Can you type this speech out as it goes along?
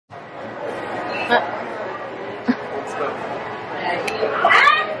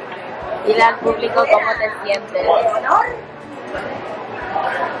Dile al público cómo te sientes.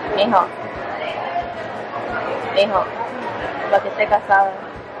 Mijo. Mijo. Para que esté casado.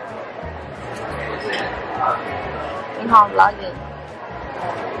 Mijo, I'm vlogging.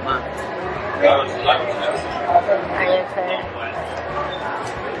 Are you excited?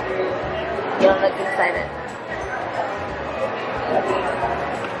 You don't look excited.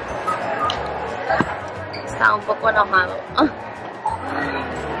 Está un poco enojado.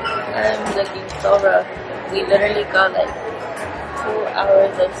 I'm looking so rough. We literally got like 2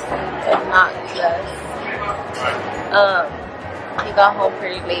 hours of sleep, if not less. He got home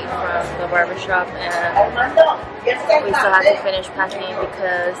pretty late from the barbershop, and we still had to finish packing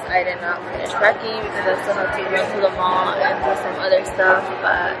because I did not finish packing because I still had to run to the mall and do some other stuff.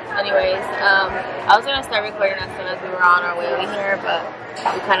 But anyways, I was gonna start recording as soon as we were on our way over here, but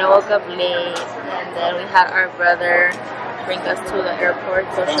we kind of woke up late, and then we had our brother bring us to the airport,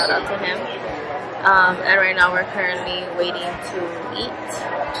 so shout out to him. And right now we're currently waiting to eat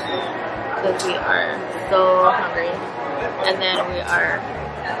because we are so hungry. And then we are,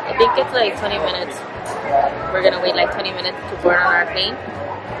 I think it's like 20 minutes. We're gonna wait like 20 minutes to board on our plane.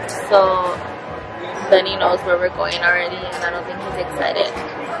 So Benny knows where we're going already, and I don't think he's excited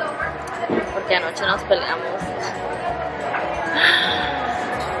porque anoche nos peleamos.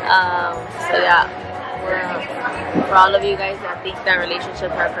 So yeah, for all of you guys that think that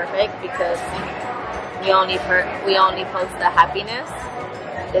relationships are perfect because we only post the happiness,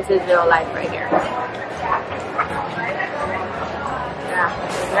 this is real life right here. Yeah,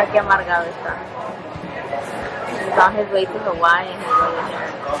 mira que amargado está. He's on his way to Hawaii and he's over here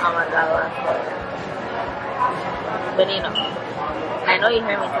amargado. Benino, I know you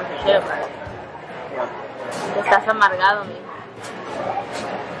hear me talking shit, but estás amargado, mijo.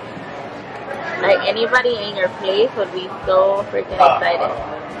 Like anybody in your place would be so freaking excited.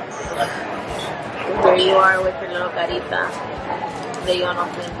 Here you are with your little carita de yo no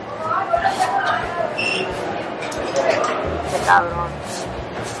fui. Qué cabrón.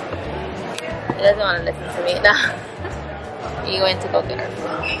 He doesn't want to listen to me now. He went to go get her food.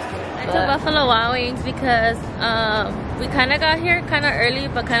 I took Buffalo Wild Wings because we kind of got here kind of early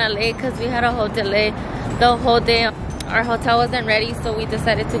but kind of late because we had a whole delay the whole day. Our hotel wasn't ready, so we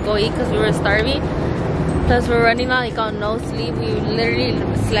decided to go eat because we were starving. Plus we're running like on no sleep. We literally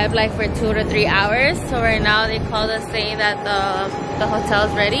slept like for 2 to 3 hours. So right now they called us saying that the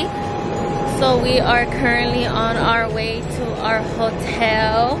hotel's ready. So we are currently on our way to our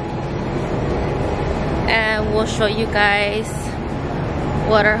hotel, and we'll show you guys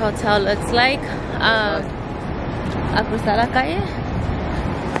what our hotel looks like. A cruzar la calle.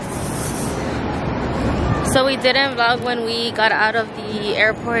 So we didn't vlog when we got out of the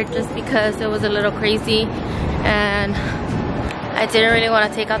airport just because it was a little crazy and I didn't really want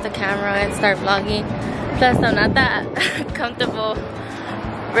to take out the camera and start vlogging. Plus I'm not that comfortable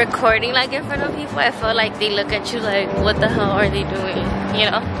recording like in front of people. I feel like they look at you like, what the hell are they doing,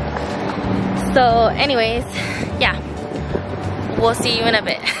 you know? So anyways, yeah, we'll see you in a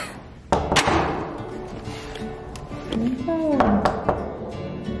bit.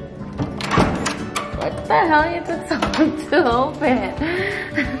 What the hell, you took so long to open?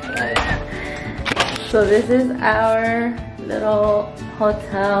 So this is our little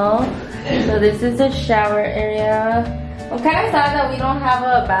hotel. So this is the shower area. I'm kind of sad that we don't have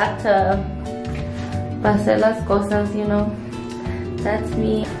a bathtub para hacer las cosas, you know. That's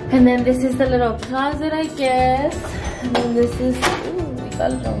me. And then this is the little closet, I guess. And then this is, ooh, we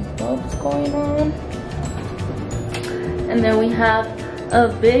got little bulbs going on. And then we have a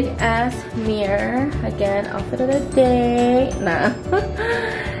big ass mirror. Again, outfit of the day. Nah.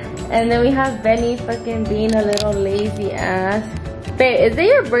 And then we have Benny fucking being a little lazy ass. Babe, is it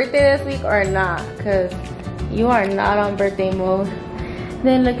your birthday this week or not? Cause you are not on birthday mode.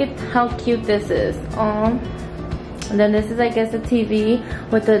 Then look at how cute this is. And then this is, I guess, a TV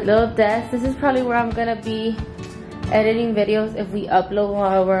with a little desk. This is probably where I'm gonna be editing videos if we upload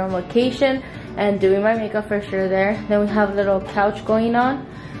while we're on vacation, and doing my makeup for sure there. Then we have a little couch going on.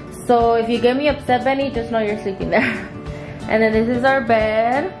 So if you get me upset, Benny, just know you're sleeping there. And then this is our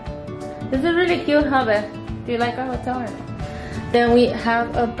bed. This is really cute, huh, Beth? Do you like our hotel or not? Then we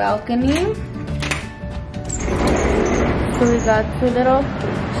have a balcony. So we got 2 little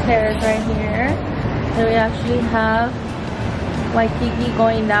chairs right here. Then we actually have Waikiki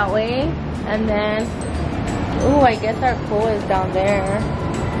going that way. And then, ooh, I guess our pool is down there.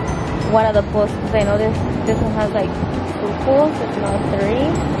 One of the pools, because I know this one has like 2 pools, if not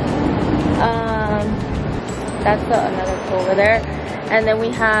 3. That's another pool over there. And then we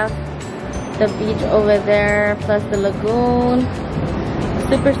have the beach over there, plus the lagoon.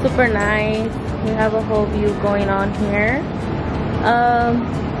 super nice. We have a whole view going on here.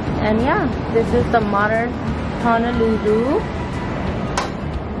 And yeah, this is the modern Honolulu.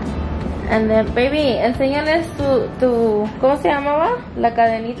 And then, baby, enséñales tu ¿cómo se llamaba? La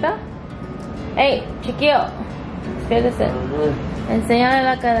cadenita. Hey, chiquillo, espérese. Enséñale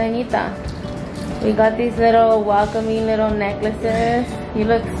la cadenita. We got these little welcoming little necklaces. You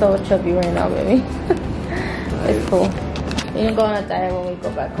look so chubby right now, baby. It's cool. We can go on a diet when we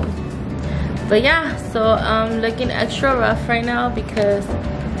go back home. But yeah, so I'm looking extra rough right now because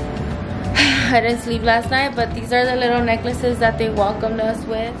I didn't sleep last night. But these are the little necklaces that they welcomed us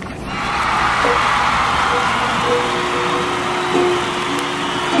with.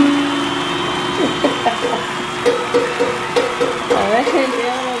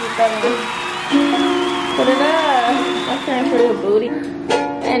 Put it up. I'm trying for your booty.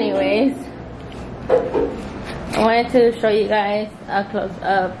 Anyways, I wanted to show you guys a close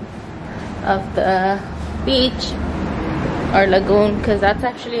up of the beach or lagoon, because that's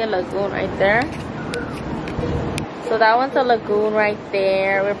actually a lagoon right there. So that one's a lagoon right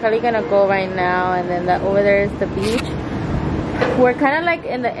there. We're probably gonna go right now, and then over there is the beach. We're kind of like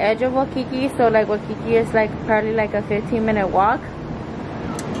in the edge of Waikiki, so like Waikiki is like probably like a 15-minute walk.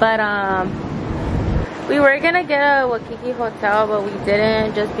 But we were gonna get a Waikiki hotel, but we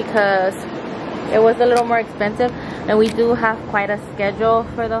didn't, just because it was a little more expensive, and we do have quite a schedule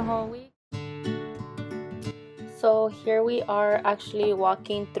for the whole week. So here we are actually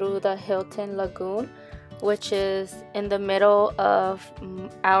walking through the Hilton Lagoon, which is in the middle of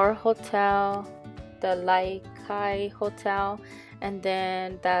our hotel, the Laikai Hotel, and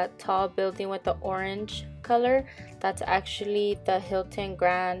then that tall building with the orange color, that's actually the Hilton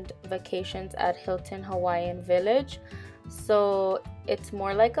Grand Vacations at Hilton Hawaiian Village. So it's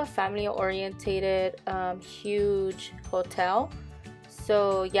more like a family orientated huge hotel.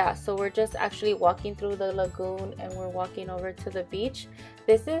 So yeah, so we're just actually walking through the lagoon and we're walking over to the beach.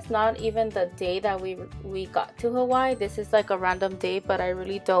 This is not even the day that we got to Hawaii. This is like a random day, but I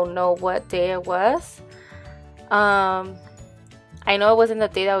really don't know what day it was. I know it wasn't the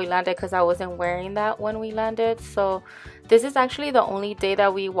day that we landed because I wasn't wearing that when we landed. So this is actually the only day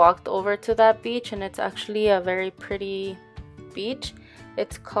that we walked over to that beach, and it's actually a very pretty beach.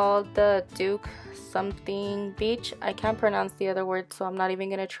 It's called the Duke something beach. I can't pronounce the other word, so I'm not even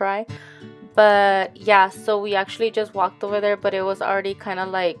gonna try. But yeah, so we actually just walked over there, but it was already kind of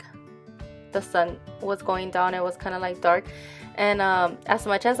like the sun was going down. It was kind of like dark, and as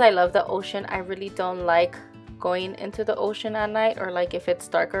much as I love the ocean, I really don't like going into the ocean at night, or like if it's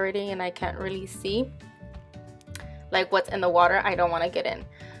dark already and I can't really see like what's in the water. I don't want to get in.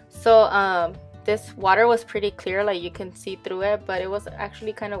 So this water was pretty clear, like you can see through it, but it was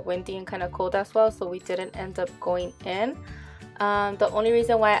actually kind of windy and kind of cold as well, so we didn't end up going in. The only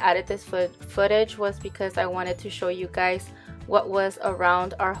reason why I added this footage was because I wanted to show you guys what was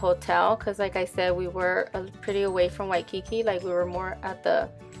around our hotel, because like I said, we were pretty away from Waikiki. Like we were more at the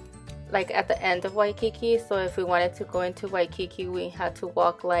end of Waikiki, so if we wanted to go into Waikiki, we had to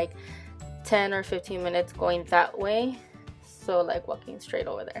walk like 10 or 15 minutes going that way, so like walking straight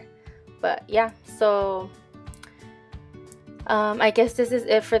over there. But yeah, so I guess this is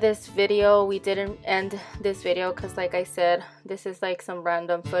it for this video. We didn't end this video because like I said, this is like some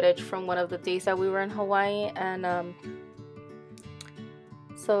random footage from one of the days that we were in Hawaii. And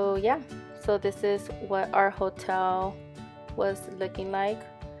so yeah, so this is what our hotel was looking like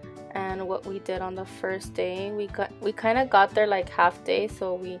and what we did on the first day. We kind of got there like half day,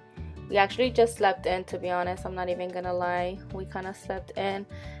 so we actually just slept in, to be honest. I'm not even gonna lie. We kind of slept in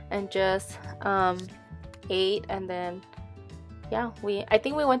and just ate, and then yeah, I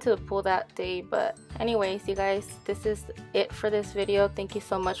think we went to the pool that day. But anyways, you guys, this is it for this video. Thank you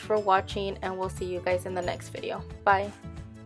so much for watching, and we'll see you guys in the next video. Bye.